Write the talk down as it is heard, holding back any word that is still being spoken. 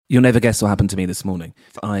You'll never guess what happened to me this morning.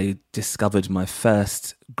 I discovered my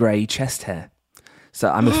first grey chest hair.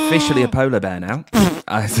 So I'm officially a polar bear now.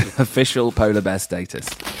 I have official polar bear status.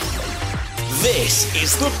 This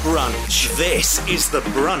is The Brunch. This is The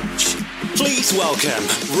Brunch. Please welcome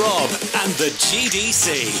Rob and the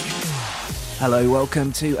GDC. Hello,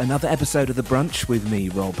 welcome to another episode of The Brunch with me,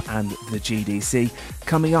 Rob, and the GDC.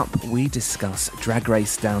 Coming up, we discuss Drag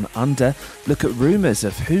Race Down Under, look at rumours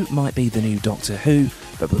of who might be the new Doctor Who,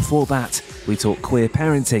 but before that, we talk queer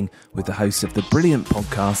parenting with the hosts of the brilliant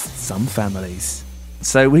podcast, Some Families.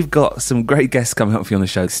 So we've got some great guests coming up for you on the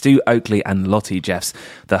show. Stu Oakley and Lotte Jeffs,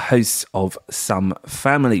 the hosts of Some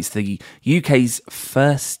Families, the UK's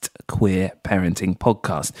first queer parenting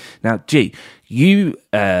podcast. Now, G, you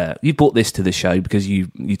brought this to the show because you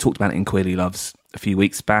talked about it in Queerly Loves a few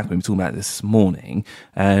weeks back. We were talking about it this morning.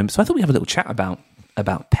 So I thought we'd have a little chat about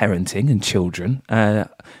parenting and children.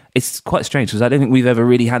 It's quite strange because I don't think we've ever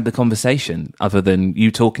really had the conversation other than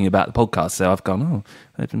you talking about the podcast. So I've gone,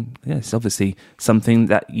 yeah, it's obviously something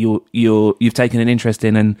that you've taken an interest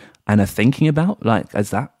in and are thinking about. Like, is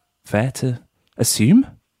that fair to assume?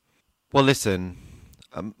 Well, listen,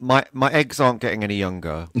 my eggs aren't getting any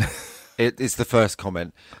younger. It's the first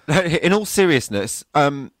comment. In all seriousness, I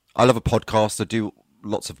love a podcast. I do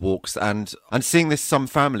lots of walks, and seeing this Some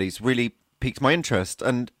Families really piqued my interest,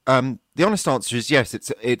 and the honest answer is yes.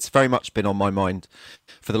 It's very much been on my mind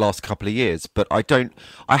for the last couple of years, but I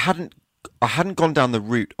hadn't gone down the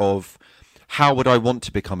route of how would I want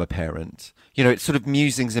to become a parent. You know, it's sort of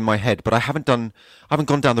musings in my head, but I haven't gone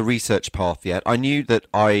down the research path yet. I knew that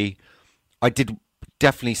I did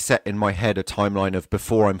definitely set in my head a timeline of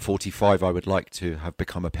before I'm 45 I would like to have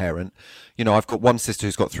become a parent. You know, I've got one sister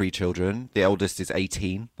who's got 3 children. The eldest is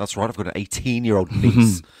 18. That's right, I've got an 18-year-old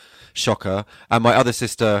niece. Shocker. And my other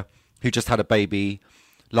sister, who just had a baby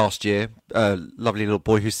last year, a lovely little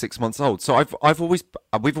boy who's 6 months old. So we've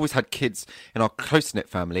always had kids in our close-knit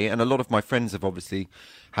family, and a lot of my friends have obviously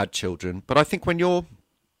had children. But I think when you're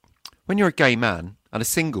a gay man, and a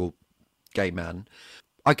single gay man,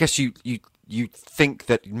 I guess you think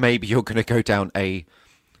that maybe you're going to go down a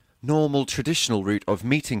normal traditional route of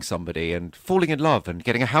meeting somebody and falling in love and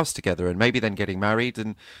getting a house together and maybe then getting married,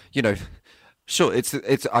 and you know. Sure, it's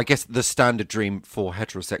I guess the standard dream for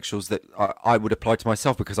heterosexuals that I would apply to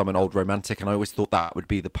myself because I'm an old romantic, and I always thought that would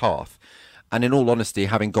be the path. And in all honesty,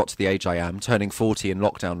 having got to the age I am, turning 40 in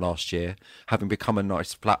lockdown last year, having become a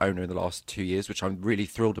nice flat owner in the last 2 years, which I'm really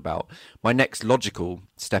thrilled about, my next logical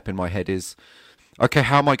step in my head is, okay,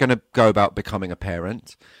 how am I going to go about becoming a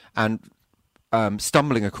parent? And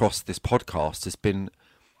stumbling across this podcast has been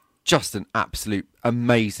just an absolute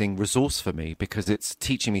amazing resource for me because it's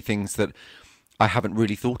teaching me things that I haven't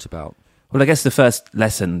really thought about. Well, I guess the first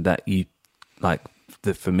lesson that you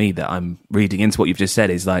for me that I'm reading into what you've just said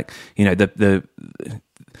is like, you know, the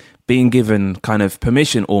being given kind of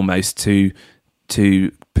permission almost to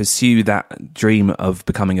pursue that dream of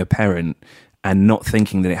becoming a parent and not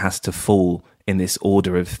thinking that it has to fall in this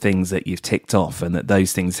order of things that you've ticked off and that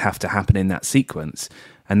those things have to happen in that sequence.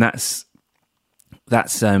 And that's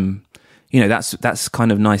you know, that's kind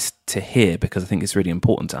of nice to hear because I think it's really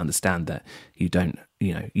important to understand that you don't,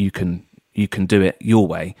 you know, you can do it your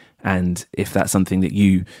way. And if that's something that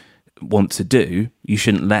you want to do, you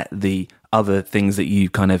shouldn't let the other things that you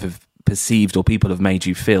kind of have perceived or people have made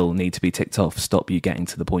you feel need to be ticked off stop you getting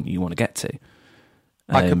to the point you want to get to.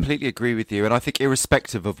 I completely agree with you. And I think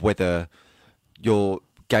irrespective of whether you're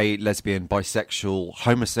gay, lesbian, bisexual,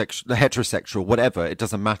 homosexual, heterosexual, whatever, it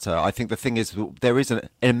doesn't matter. I think the thing is there is an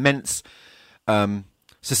immense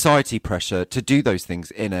society pressure to do those things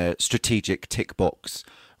in a strategic tick box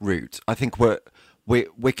route. I think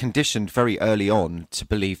we're conditioned very early on to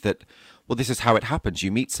believe that, well, this is how it happens. You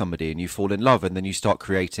meet somebody and you fall in love, and then you start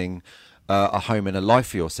creating a home and a life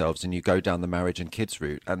for yourselves, and you go down the marriage and kids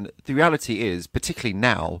route. And the reality is, particularly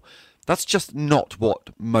now, that's just not what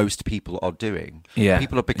most people are doing. Yeah.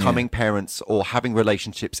 People are becoming parents or having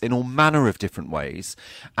relationships in all manner of different ways.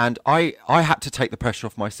 And I had to take the pressure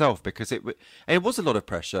off myself because it was a lot of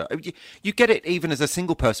pressure. You get it even as a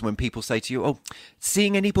single person when people say to you, oh,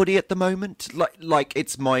 seeing anybody at the moment? Like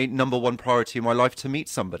it's my number one priority in my life to meet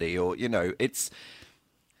somebody, or, you know, it's...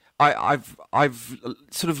 I've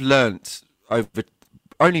sort of learnt over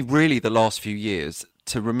only really the last few years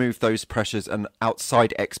to remove those pressures and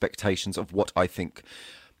outside expectations of what I think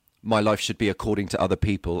my life should be according to other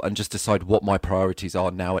people, and just decide what my priorities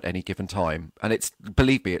are now at any given time. And it's,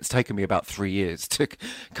 believe me, it's taken me about 3 years to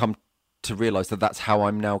come to realise that that's how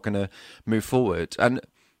I'm now going to move forward. And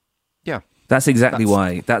yeah. That's exactly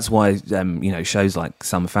why. That's why you know, shows like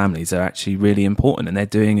Some Families are actually really important, and they're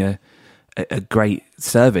doing a a great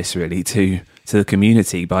service really to the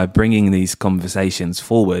community by bringing these conversations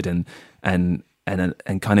forward and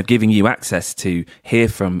kind of giving you access to hear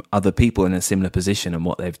from other people in a similar position and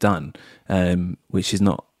what they've done, which is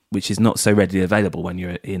not so readily available when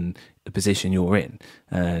you're in the position you're in.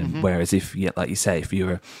 Whereas if, like you say, if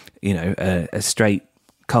you're a straight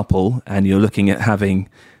couple and you're looking at having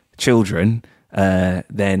children,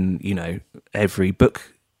 then every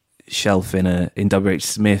bookshelf in WH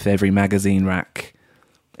Smith, every magazine rack,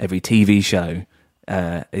 every TV show,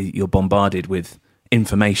 you're bombarded with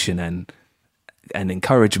information and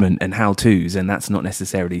encouragement and how-tos, and that's not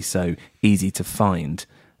necessarily so easy to find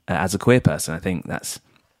as a queer person. I think that's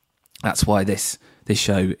why this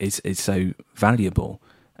show is so valuable.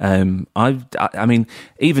 I mean,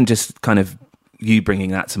 even just kind of you bringing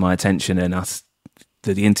that to my attention and us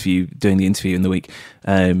doing the interview in the week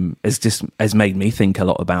has made me think a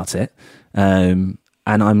lot about it. And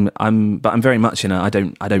I'm very much in a I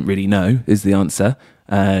don't really know is the answer.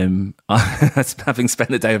 Having spent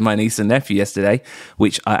the day with my niece and nephew yesterday,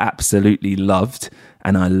 which I absolutely loved,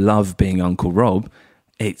 and I love being Uncle Rob.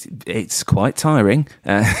 It's quite tiring.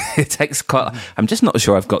 It takes quite. I'm just not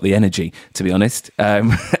sure I've got the energy, to be honest.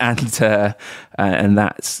 And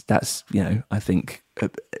that's I think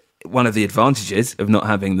one of the advantages of not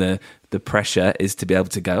having the pressure is to be able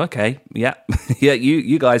to go, okay, yeah,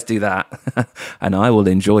 you guys do that, and I will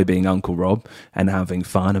enjoy being Uncle Rob and having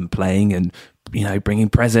fun and playing and bringing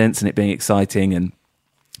presents and it being exciting. And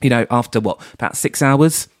after about 6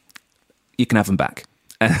 hours, you can have them back.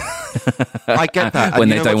 I get that. When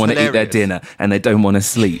they don't want to eat their dinner and they don't want to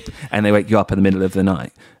sleep and they wake you up in the middle of the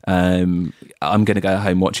night. I'm going to go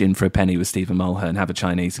home, watch In for a Penny with Stephen Mulhern, have a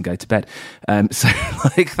Chinese and go to bed. So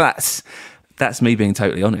that's me being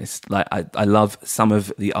totally honest. Like I love some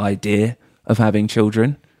of the idea of having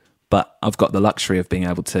children, but I've got the luxury of being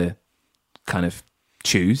able to kind of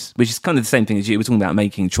choose, which is kind of the same thing as you. We're talking about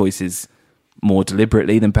making choices more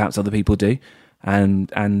deliberately than perhaps other people do.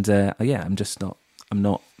 And I'm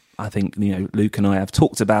not. I think Luke and I have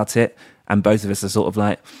talked about it, and both of us are sort of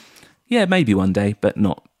like, yeah, maybe one day, but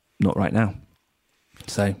not right now.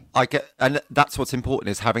 So I get, and that's what's important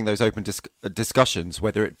is having those open discussions,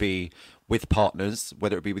 whether it be with partners,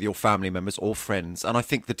 whether it be with your family members or friends. And I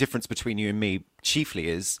think the difference between you and me chiefly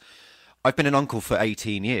is, I've been an uncle for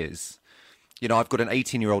 18 years. I've got an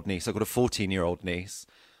 18-year-old niece. I've got a 14-year-old niece.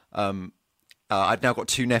 I've now got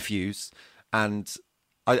 2 nephews, and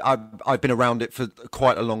I've been around it for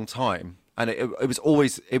quite a long time, and it was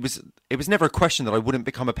never a question that I wouldn't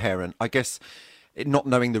become a parent. I guess not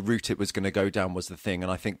knowing the route it was going to go down was the thing,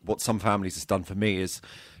 and I think what some families has done for me is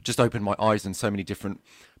just opened my eyes in so many different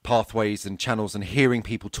pathways and channels, and hearing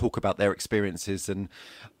people talk about their experiences and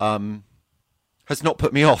has not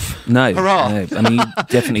put me off. No, hurrah! No. I mean, you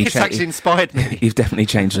definitely it's actually inspired me. You've definitely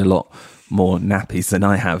changed a lot more nappies than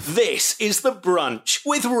I have. This is The Brunch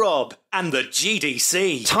with Rob and the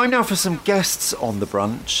GDC. Time now for some guests on The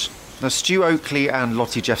Brunch. Now, Stu Oakley and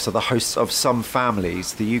Lotte Jeffs are the hosts of Some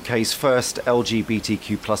Families, the UK's first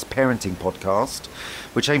LGBTQ+ parenting podcast,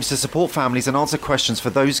 which aims to support families and answer questions for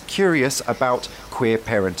those curious about queer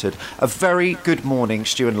parenthood. A very good morning,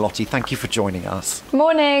 Stu and Lotte. Thank you for joining us.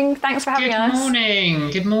 Morning. Thanks for having us.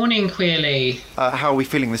 Good morning, Queerly. How are we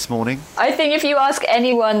feeling this morning? I think if you ask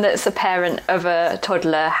anyone that's a parent of a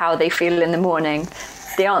toddler how they feel in the morning,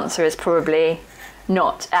 the answer is probably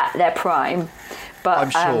not at their prime. But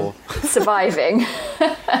I'm sure. Surviving.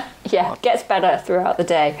 Yeah, gets better throughout the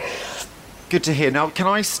day. Good to hear. Now, can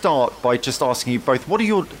I start by just asking you both, what are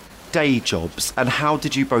your day jobs and how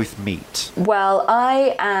did you both meet? Well,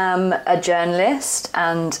 I am a journalist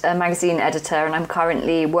and a magazine editor, and I'm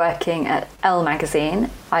currently working at Elle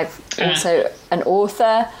magazine. I've also an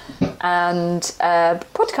author and a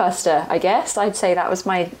podcaster, I guess. I'd say that was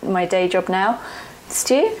my day job now.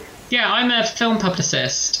 Stu? Yeah, I'm a film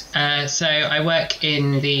publicist. So I work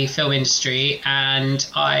in the film industry, and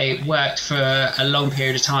I worked for a long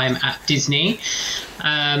period of time at Disney.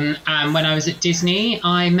 And when I was at Disney,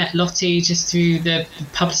 I met Lotte just through the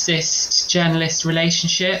publicist-journalist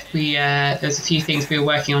relationship. There's a few things we were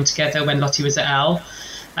working on together when Lotte was at Elle.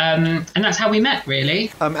 And that's how we met,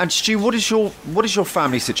 really. And Stu, what is your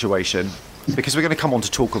family situation? Because we're going to come on to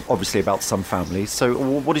talk, obviously, about some families. So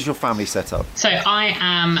what is your family setup? So I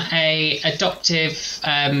am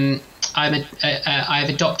I've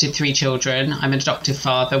adopted 3 children. I'm an adoptive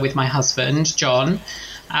father with my husband, John.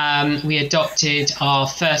 We adopted our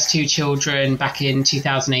first two children back in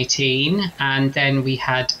 2018, and then we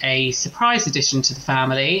had a surprise addition to the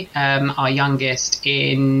family, our youngest,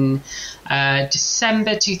 in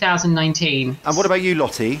December 2019. And what about you,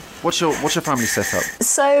 Lotte? What's your family setup?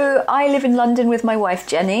 So I live in London with my wife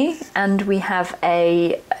Jenny, and we have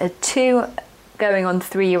a 2 going on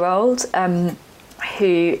 3-year-old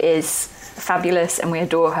who is fabulous, and we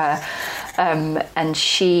adore her. And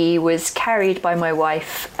she was carried by my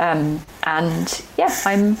wife, and yeah,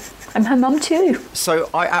 I'm her mum too. So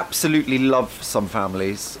I absolutely love Some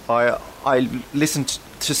Families. I listened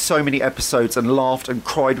to so many episodes and laughed and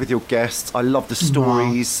cried with your guests. I love the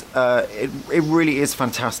stories. It really is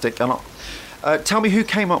fantastic. And tell me who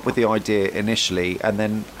came up with the idea initially, and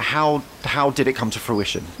then how did it come to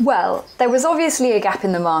fruition? Well, there was obviously a gap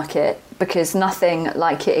in the market because nothing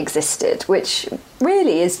like it existed, which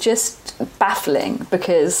really is just baffling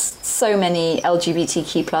because so many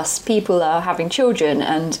LGBTQ plus people are having children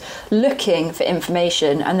and looking for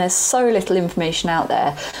information, and there's so little information out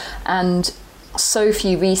there and so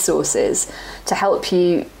few resources to help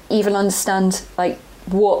you even understand, like,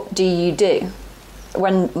 what do you do?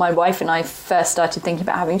 When my wife and I first started thinking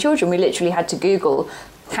about having children, we literally had to Google,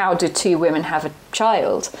 how do 2 women have a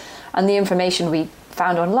child? And the information we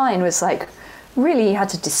found online was like, really, you had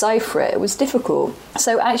to decipher it. It was difficult.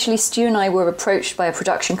 So actually, Stu and I were approached by a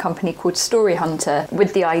production company called Story Hunter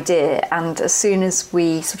with the idea. And as soon as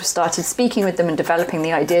we sort of started speaking with them and developing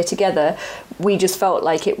the idea together, we just felt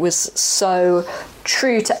like it was so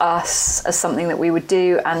true to us as something that we would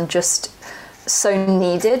do, and just so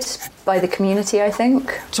needed by the community, I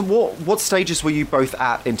think. So what stages were you both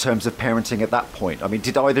at in terms of parenting at that point? I mean,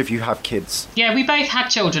 did either of you have kids? Yeah, we both had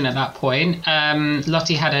children at that point. Lotte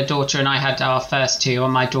had a daughter and I had our first 2, or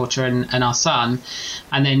my daughter and our son.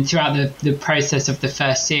 And then throughout the process of the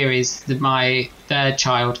first series, my third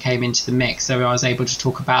child came into the mix. So I was able to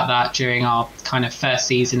talk about that during our kind of first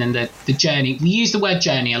season and the journey. We use the word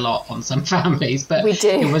journey a lot on Some Families, but we do.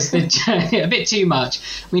 It was the journey a bit too much.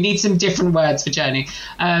 We need some different words for journey.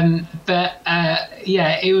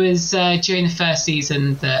 Yeah, it was during the first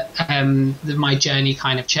season that my journey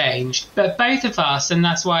kind of changed. But both of us, and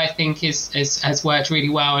that's why I think has worked really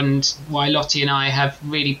well, and why Lotte and I have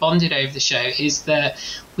really bonded over the show, is that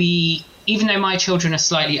we, even though my children are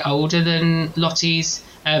slightly older than Lotte's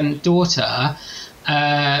daughter,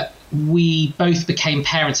 we both became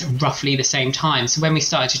parents at roughly the same time. So when we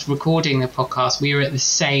started recording the podcast, we were at the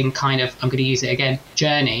same kind of, I'm going to use it again,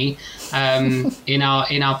 journey in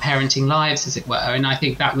our parenting lives, as it were. And I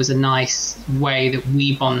think that was a nice way that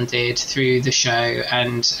we bonded through the show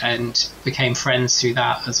and became friends through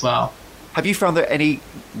that as well. Have you found there any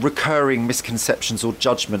recurring misconceptions or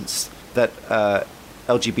judgments that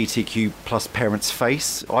LGBTQ plus parents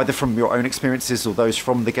face, either from your own experiences or those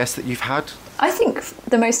from the guests that you've had? I think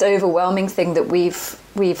the most overwhelming thing that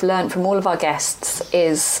we've learned from all of our guests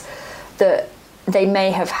is that they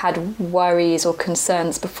may have had worries or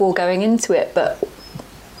concerns before going into it, but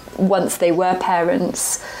once they were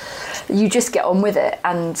parents, you just get on with it,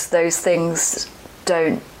 and those things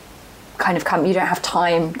don't kind of come. You don't have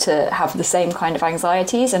time to have the same kind of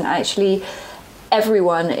anxieties, and actually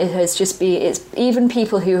everyone, it has just been, it's even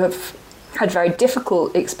people who have had very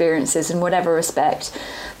difficult experiences in whatever respect,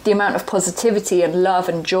 the amount of positivity and love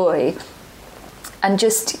and joy and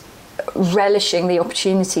just relishing the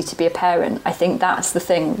opportunity to be a parent, I think that's the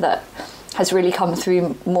thing that has really come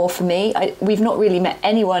through more for me. We've not really met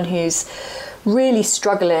anyone who's really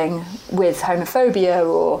struggling with homophobia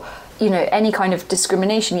or, you know, any kind of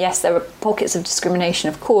discrimination. Yes, there are pockets of discrimination,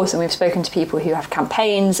 of course, and we've spoken to people who have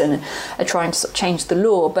campaigns and are trying to sort of change the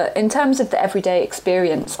law. But in terms of the everyday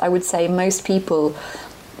experience, I would say most people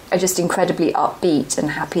are just incredibly upbeat and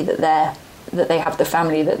happy that they have the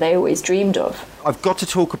family that they always dreamed of. I've got to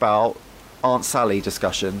talk about Aunt Sally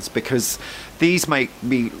discussions, because these make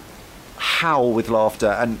me howl with laughter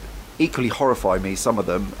and equally horrify me, some of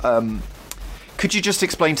them. Could you just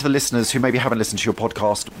explain to the listeners who maybe haven't listened to your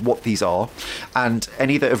podcast what these are, and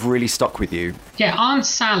any that have really stuck with you? Yeah, Aunt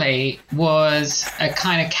Sally was a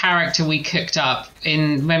kind of character we cooked up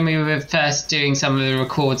when we were first doing some of the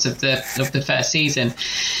records of the first season.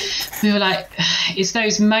 We were like, it's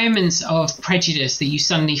those moments of prejudice that you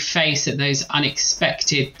suddenly face at those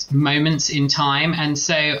unexpected moments in time. And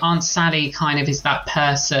so Aunt Sally kind of is that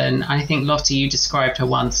person. I think, Lotte, you described her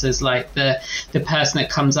once as like the person that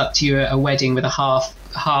comes up to you at a wedding with a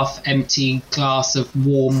half empty glass of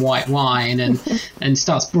warm white wine and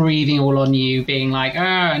starts breathing all on you, being like,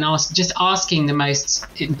 and asking the most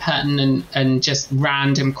impertinent and just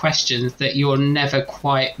random questions that you're never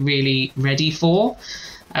quite really ready for.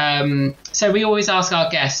 So we always ask our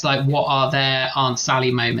guests, like, what are their Aunt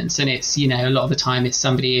Sally moments? And it's, you know, a lot of the time it's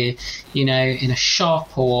somebody, you know, in a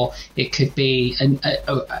shop, or it could be,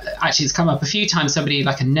 actually it's come up a few times, somebody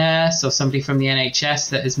like a nurse or somebody from the NHS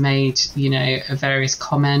that has made, you know, a various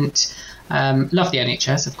comment. Love the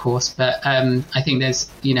NHS, of course, but I think there's,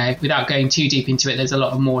 you know, without going too deep into it, there's a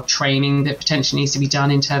lot of more training that potentially needs to be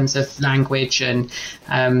done in terms of language and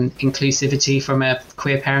inclusivity from a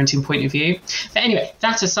queer parenting point of view. But anyway,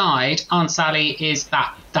 that aside, Aunt Sally is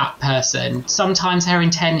that person. Sometimes her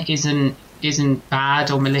intent isn't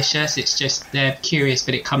bad or malicious. It's just they're curious,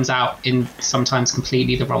 but it comes out in sometimes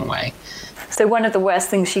completely the wrong way. So one of the worst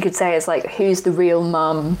things she could say is like, who's the real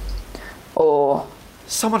mum? Or...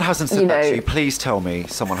 Someone hasn't said that to you. Please tell me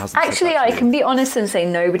someone hasn't said that to you. Actually, I can be honest and say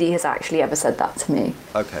nobody has actually ever said that to me.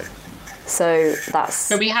 Okay. So that's...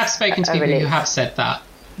 But we have spoken to people who have said that.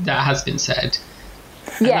 That has been said.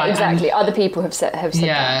 Yeah, exactly. Other people have said that.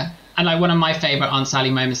 Yeah. And like one of my favourite Aunt Sally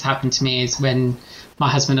moments happened to me is when my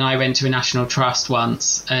husband and I went to a National Trust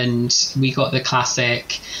once, and we got the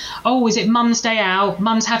classic, oh, is it Mum's day out?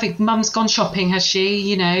 Mum's gone shopping, has she?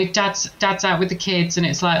 You know, Dad's out with the kids, and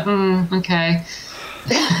it's like, okay.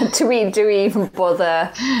 do we even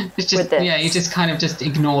bother it's just, with this? Yeah, you just kind of just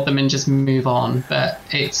ignore them and just move on. But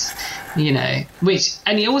it's, you know,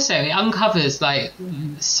 and it uncovers like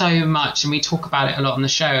so much, and we talk about it a lot on the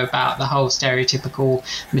show about the whole stereotypical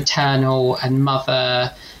maternal and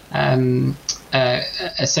mother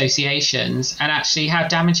associations, and actually how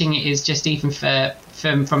damaging it is just even from a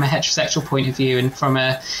heterosexual point of view, and from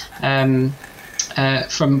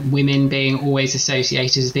from women being always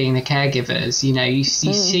associated as being the caregivers. You know, you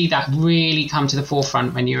see that really come to the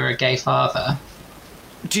forefront when you're a gay father.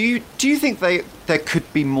 Do you think there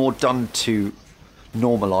could be more done to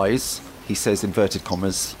normalise, he says inverted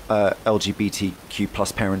commas, LGBTQ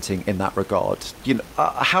plus parenting in that regard? You know,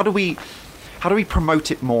 how do we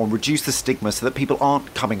promote it more and reduce the stigma so that people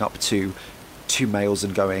aren't coming up to two males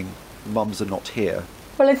and going, mums are not here?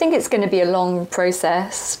 Well, I think it's going to be a long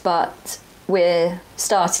process, but we're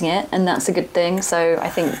starting it, and that's a good thing. So I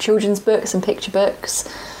think children's books and picture books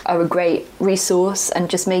are a great resource, and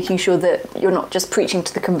just making sure that you're not just preaching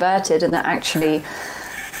to the converted, and that actually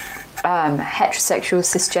heterosexual,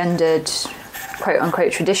 cisgendered,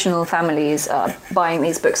 quote-unquote traditional families are buying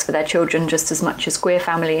these books for their children just as much as queer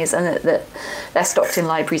families, and that they're stocked in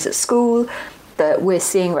libraries at school, that we're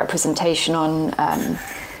seeing representation on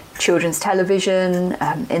children's television,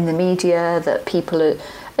 in the media, that people are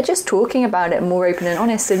just talking about it more open and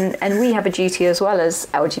honest, and we have a duty as well as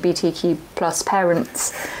LGBTQ plus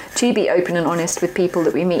parents to be open and honest with people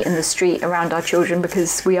that we meet in the street around our children,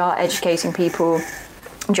 because we are educating people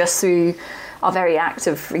just through our very act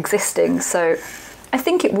of existing. So I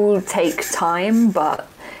think it will take time, but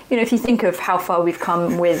you know, if you think of how far we've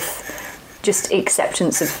come with just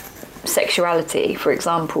acceptance of sexuality, for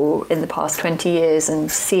example, in the past 20 years,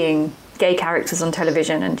 and seeing gay characters on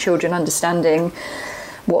television and children understanding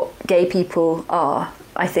what gay people are,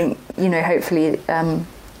 I think, you know, hopefully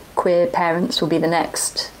queer parents will be the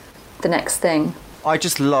next thing. I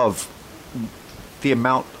just love the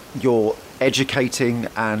amount you're educating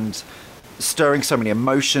and stirring so many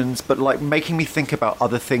emotions, but like making me think about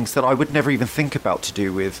other things that I would never even think about to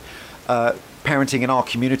do with parenting in our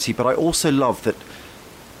community. But I also love that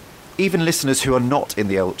even listeners who are not in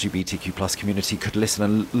the LGBTQ plus community could listen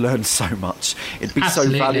and learn so much. It'd be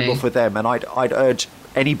Absolutely. so valuable for them, and I'd urge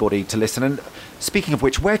anybody to listen. And speaking of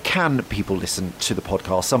which, where can people listen to the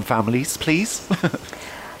podcast? Some families, please.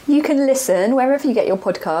 You can listen wherever you get your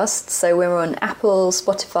podcasts. So we're on Apple,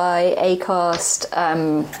 Spotify, Acast,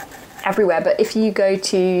 everywhere. But if you go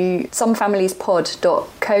to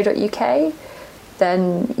somefamiliespod.co.uk,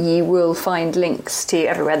 then you will find links to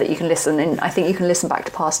everywhere that you can listen. And I think you can listen back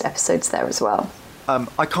to past episodes there as well.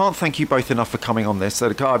 I can't thank you both enough for coming on this.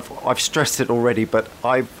 I've stressed it already, but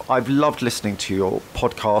I've loved listening to your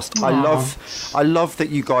podcast. Aww. I love that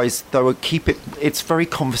you guys, though, keep it. It's very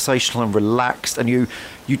conversational and relaxed, and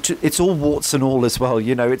it's all warts and all as well.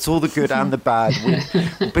 You know, it's all the good and the bad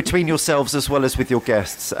between yourselves as well as with your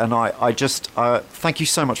guests. And I just thank you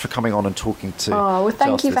so much for coming on and talking to. Oh, well,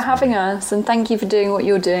 thank you for having us, and thank you for doing what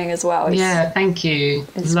you're doing as well. Yeah, thank you.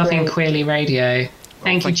 Loving great. Queerly Radio.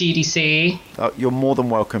 Thank you, GDC. You're more than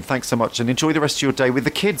welcome. Thanks so much, and enjoy the rest of your day with the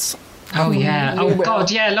kids. Oh, yeah. Oh, God,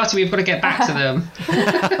 yeah, Lotte, we've got to get back to them.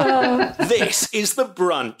 This is The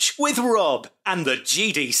Brunch with Rob and the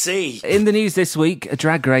GDC. In the news this week,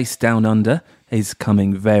 Drag Race Down Under is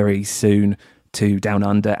coming very soon to Down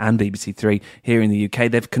Under and BBC Three here in the UK.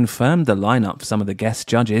 They've confirmed the lineup for some of the guest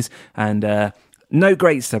judges, and no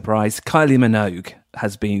great surprise, Kylie Minogue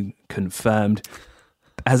has been confirmed.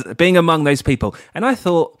 as being among those people. And I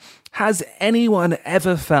thought, has anyone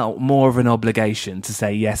ever felt more of an obligation to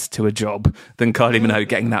say yes to a job than Kylie Minogue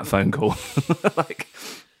getting that phone call? Like,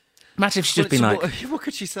 imagine if she'd just been like, what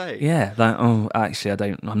could she say? yeah, like, oh,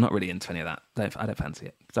 actually, I'm not really into any of that. I don't fancy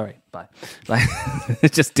it. Sorry, bye. Like,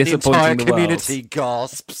 it's just The disappointing entire the community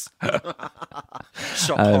gasps.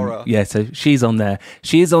 Shock horror. Yeah, so she's on there.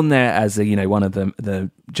 She is on there as one of the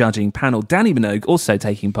judging panel. Danny Minogue also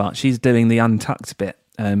taking part. She's doing the untucked bit,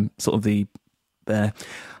 sort of the.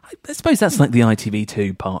 I suppose that's like the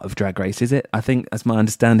ITV2 part of Drag Race, is it? I think that's my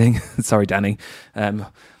understanding. Sorry, Danny.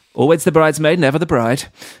 Always the bridesmaid, never the bride.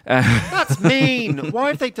 That's mean. Why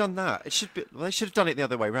have they done that? They should have done it the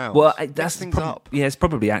other way round. Well, Mix that's things up. Yeah, it's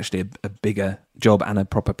probably actually a bigger job and a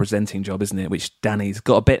proper presenting job, isn't it? Which Danny's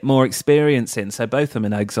got a bit more experience in. So both of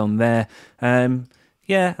them are on there.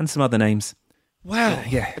 Yeah, and some other names. Wow.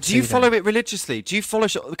 Yeah. Do you follow it religiously? Do you follow?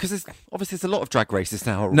 Because there's a lot of drag races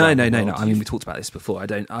now. No. around the world. I mean, we talked about this before. I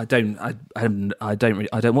don't watch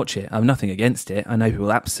it. I have nothing against it. I know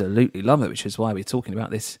people absolutely love it, which is why we're talking about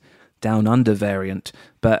this Down Under variant.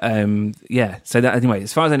 But yeah. So that anyway,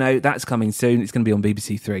 as far as I know, that's coming soon. It's going to be on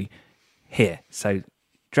BBC Three here. So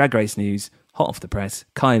Drag Race news, hot off the press.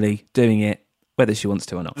 Kylie doing it, whether she wants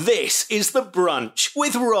to or not. This is The Brunch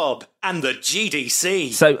with Rob and the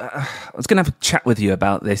GDC. So I was going to have a chat with you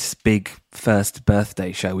about this big first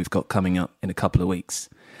birthday show we've got coming up in a couple of weeks.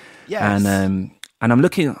 Yes. And I'm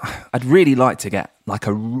looking, I'd really like to get like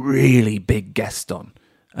a really big guest on.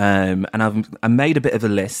 And I made a bit of a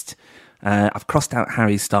list. I've crossed out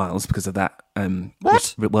Harry Styles because of that.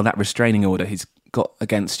 What? That restraining order he's got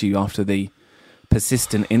against you after the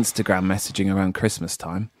persistent Instagram messaging around Christmas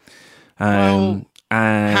time. Well,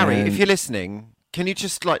 and Harry, if you're listening, can you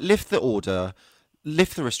just like lift the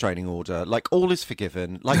restraining order? Like all is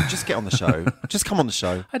forgiven. Like just get on the show. Just come on the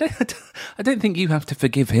show. I don't think you have to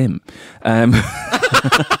forgive him.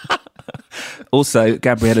 Also,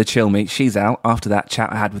 Gabriella Chilme, she's out after that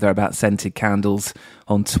chat I had with her about scented candles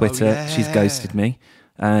on Twitter. Oh, yeah. She's ghosted me.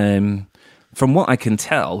 From what I can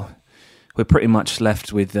tell, we're pretty much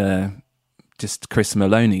left with just Chris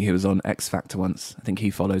Maloney, who was on X Factor once. I think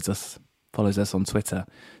he follows us on Twitter.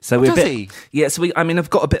 So we're does he? Yeah, so I've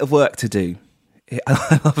got a bit of work to do.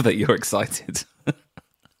 I love that you're excited.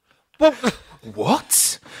 Well,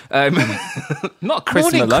 what? Not Chris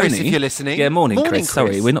morning, Maloney. Chris, if you're listening. Yeah, morning Chris. Chris.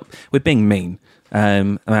 Sorry, we're being mean.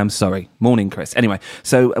 I'm sorry. Morning, Chris. Anyway,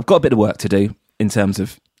 so I've got a bit of work to do in terms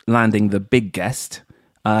of landing the big guest.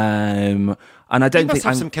 And I don't you must think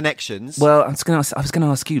have some connections. Well, I was going to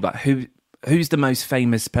ask you about who's the most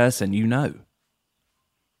famous person you know.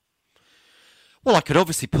 Well, I could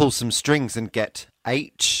obviously pull some strings and get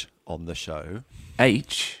H on the show.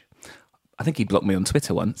 H? I think he blocked me on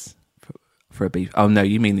Twitter once for a beef. Oh, no,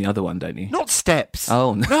 you mean the other one, don't you? Not Steps.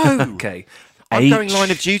 Oh, no. Okay. I'm going line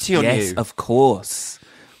of duty on you. Yes, of course.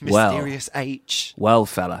 Mysterious H. Well,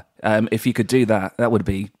 fella, if you could do that, that would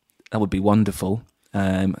be wonderful,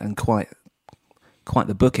 and quite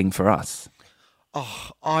the booking for us. Oh,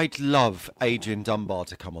 I'd love Adrian Dunbar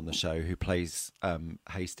to come on the show, who plays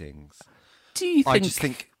Hastings. Do you think? I just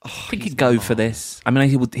think he'd go for this. I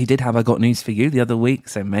mean, he did have "I Got News for You" the other week,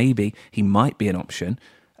 so maybe he might be an option.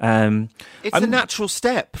 It's a natural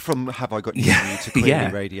step from "Have I Got News for You" to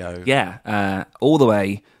Queerly Radio. Yeah, all the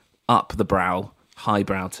way up the brow, high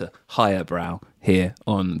brow to higher brow here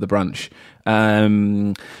on the brunch.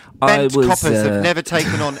 Bent coppers have never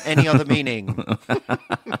taken on any other meaning.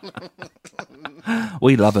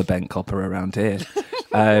 We love a bent copper around here.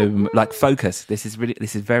 Like focus. This is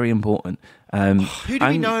very important. Who do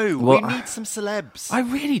we know? Well, we need some celebs. I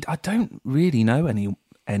don't really know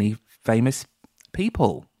any famous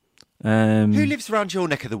people. Who lives around your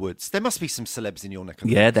neck of the woods? There must be some celebs in your neck of the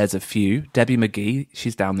woods. Yeah, there's a few. Debbie McGee,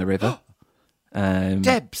 she's down the river.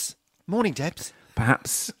 Debs. Morning, Debs.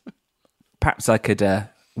 Perhaps I could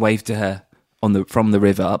wave to her from the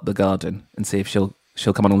river up the garden and see if she'll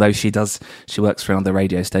come on. Although she works for another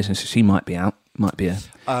radio station, so she might be out. Might be a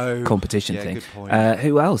competition thing. Good point.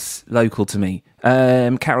 Who else local to me?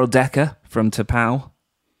 Carol Decker from Tapau.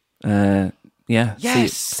 Yeah,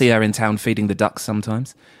 yes. See her in town feeding the ducks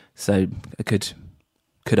sometimes. So I could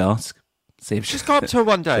ask, see if just go up to her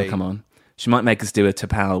one day. She'll come on. She might make us do a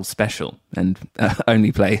Tapau special and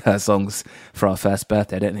only play her songs for our first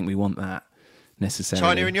birthday. I don't think we want that necessarily.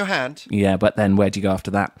 China in your hand. Yeah, but then where do you go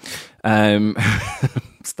after that?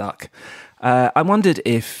 Stuck. I wondered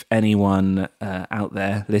if anyone out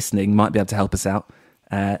there listening might be able to help us out.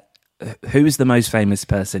 Who is the most famous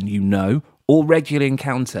person you know or regularly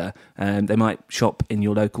encounter? They might shop in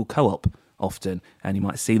your local co-op often, and you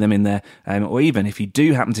might see them in there. Or even if you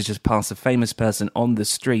do happen to just pass a famous person on the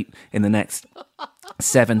street in the next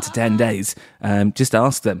 7 to 10 days, just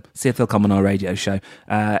ask them, see if they'll come on our radio show.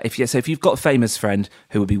 If you've got a famous friend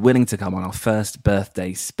who would be willing to come on our first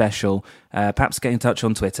birthday special, perhaps get in touch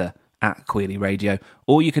on Twitter @Queerly Radio,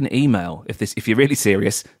 or you can email, if you're really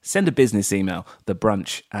serious, send a business email,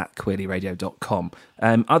 thebrunch@queerlyradio.com.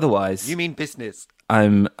 Otherwise, You mean business?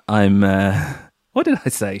 I'm what did I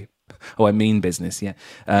say? Oh, I mean business, yeah.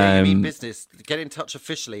 Yeah, you mean business. Get in touch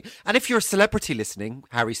officially. And if you're a celebrity listening,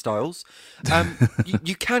 Harry Styles,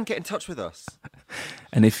 you can get in touch with us.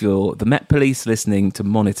 And if you're the Met Police listening to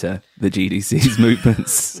monitor the GDC's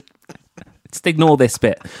movements, just ignore this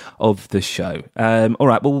bit of the show. All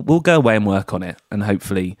right, we'll go away and work on it, and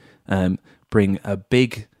hopefully bring a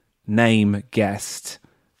big name guest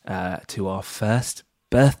to our first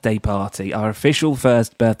birthday party, our official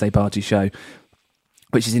first birthday party show,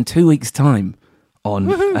 which is in 2 weeks' time on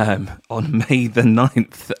May the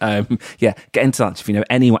 9th. Get in touch if you know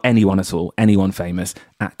anyone at all, anyone famous,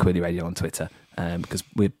 @Queerly Radio on Twitter, because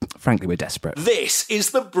we're desperate. This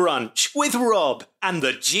is The Brunch with Rob and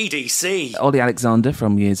the GDC. Ollie Alexander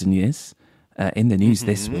from Years and Years in the news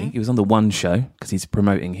this week. He was on the One Show because he's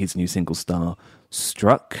promoting his new single Star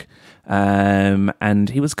Struck, and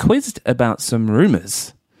he was quizzed about some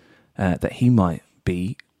rumours that he might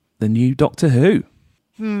be the new Doctor Who.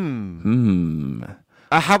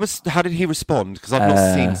 How did he respond? Because I've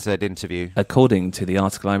not seen said interview. According to the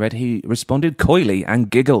article I read, he responded coyly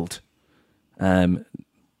and giggled.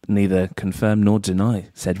 Neither confirm nor deny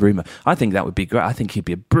said rumour. I think that would be great. I think he'd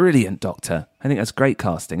be a brilliant Doctor. I think that's great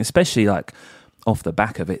casting, especially like off the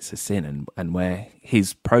back of It's a Sin and where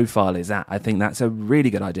his profile is at. I think that's a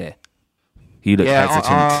really good idea. You look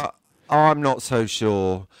hesitant. I'm not so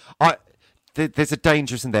sure. There's a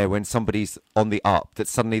danger in there when somebody's on the up that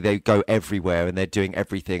suddenly they go everywhere and they're doing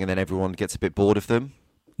everything and then everyone gets a bit bored of them.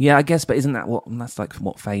 Yeah, I guess, but isn't that that's like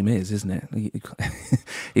what fame is, isn't it?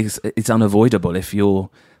 It's unavoidable if you're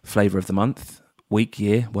flavour of the month, week,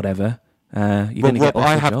 year, whatever. You're going to get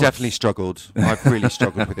I have definitely struggled. I've really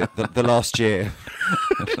struggled with it the last year.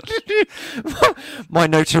 My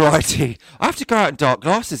notoriety. I have to go out in dark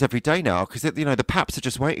glasses every day now because the paps are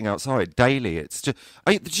just waiting outside daily. It's just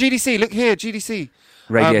the GDC. Look here, GDC.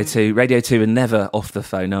 Radio 2 are never off the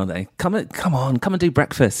phone, are they? Come on, come and do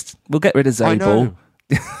breakfast. We'll get rid of Zoe Ball.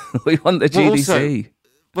 We want the GDC.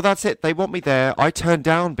 Well, that's it. They want me there. I turned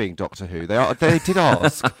down being Doctor Who. They did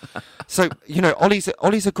ask. So,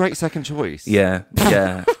 Ollie's a great second choice. Yeah.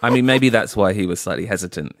 I mean, maybe that's why he was slightly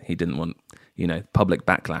hesitant. He didn't want, public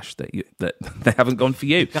backlash that they haven't gone for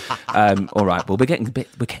you. All right. Well, we're getting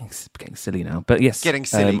silly now. But yes, getting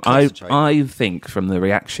silly. I think from the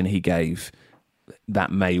reaction he gave,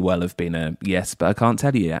 that may well have been a yes, but I can't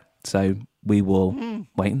tell you yet. So we will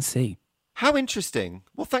wait and see. How interesting.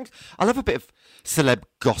 Well, thanks. I love a bit of celeb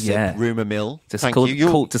gossip, rumour mill. Just call me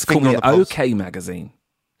OK Magazine.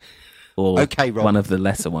 Or OK, Rob. One of the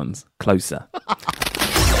lesser ones. Closer.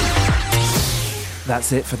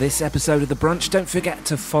 That's it for this episode of The Brunch. Don't forget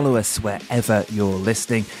to follow us wherever you're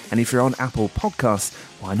listening. And if you're on Apple Podcasts,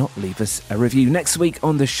 why not leave us a review? Next week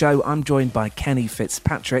on the show, I'm joined by Kenny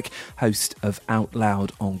Fitzpatrick, host of Out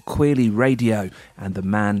Loud on Queerly Radio and the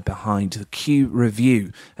man behind the Q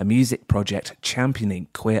Review, a music project championing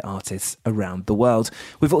queer artists around the world.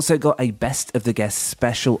 We've also got a Best of the Guests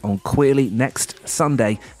special on Queerly next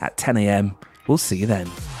Sunday at 10 a.m. We'll see you then.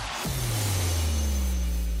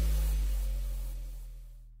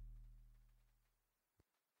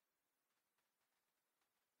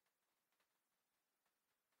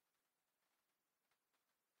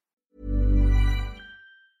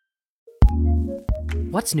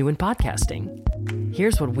 What's new in podcasting?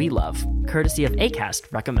 Here's what we love, courtesy of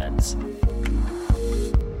Acast Recommends.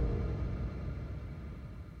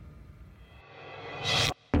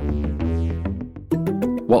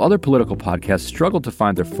 While other political podcasts struggle to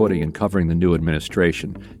find their footing in covering the new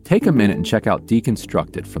administration, take a minute and check out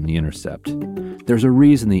Deconstructed from The Intercept. There's a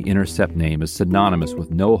reason The Intercept name is synonymous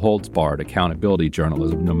with no-holds-barred accountability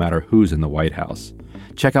journalism no matter who's in the White House.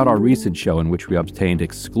 Check out our recent show in which we obtained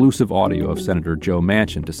exclusive audio of Senator Joe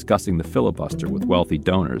Manchin discussing the filibuster with wealthy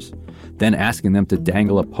donors, then asking them to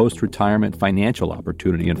dangle a post-retirement financial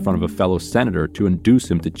opportunity in front of a fellow senator to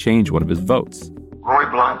induce him to change one of his votes. Roy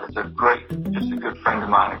Blunt is just a good friend of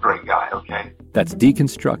mine, a great guy, okay? That's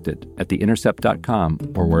Deconstructed at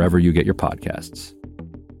theintercept.com or wherever you get your podcasts.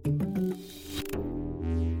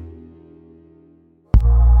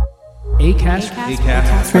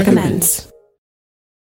 Acast recommends.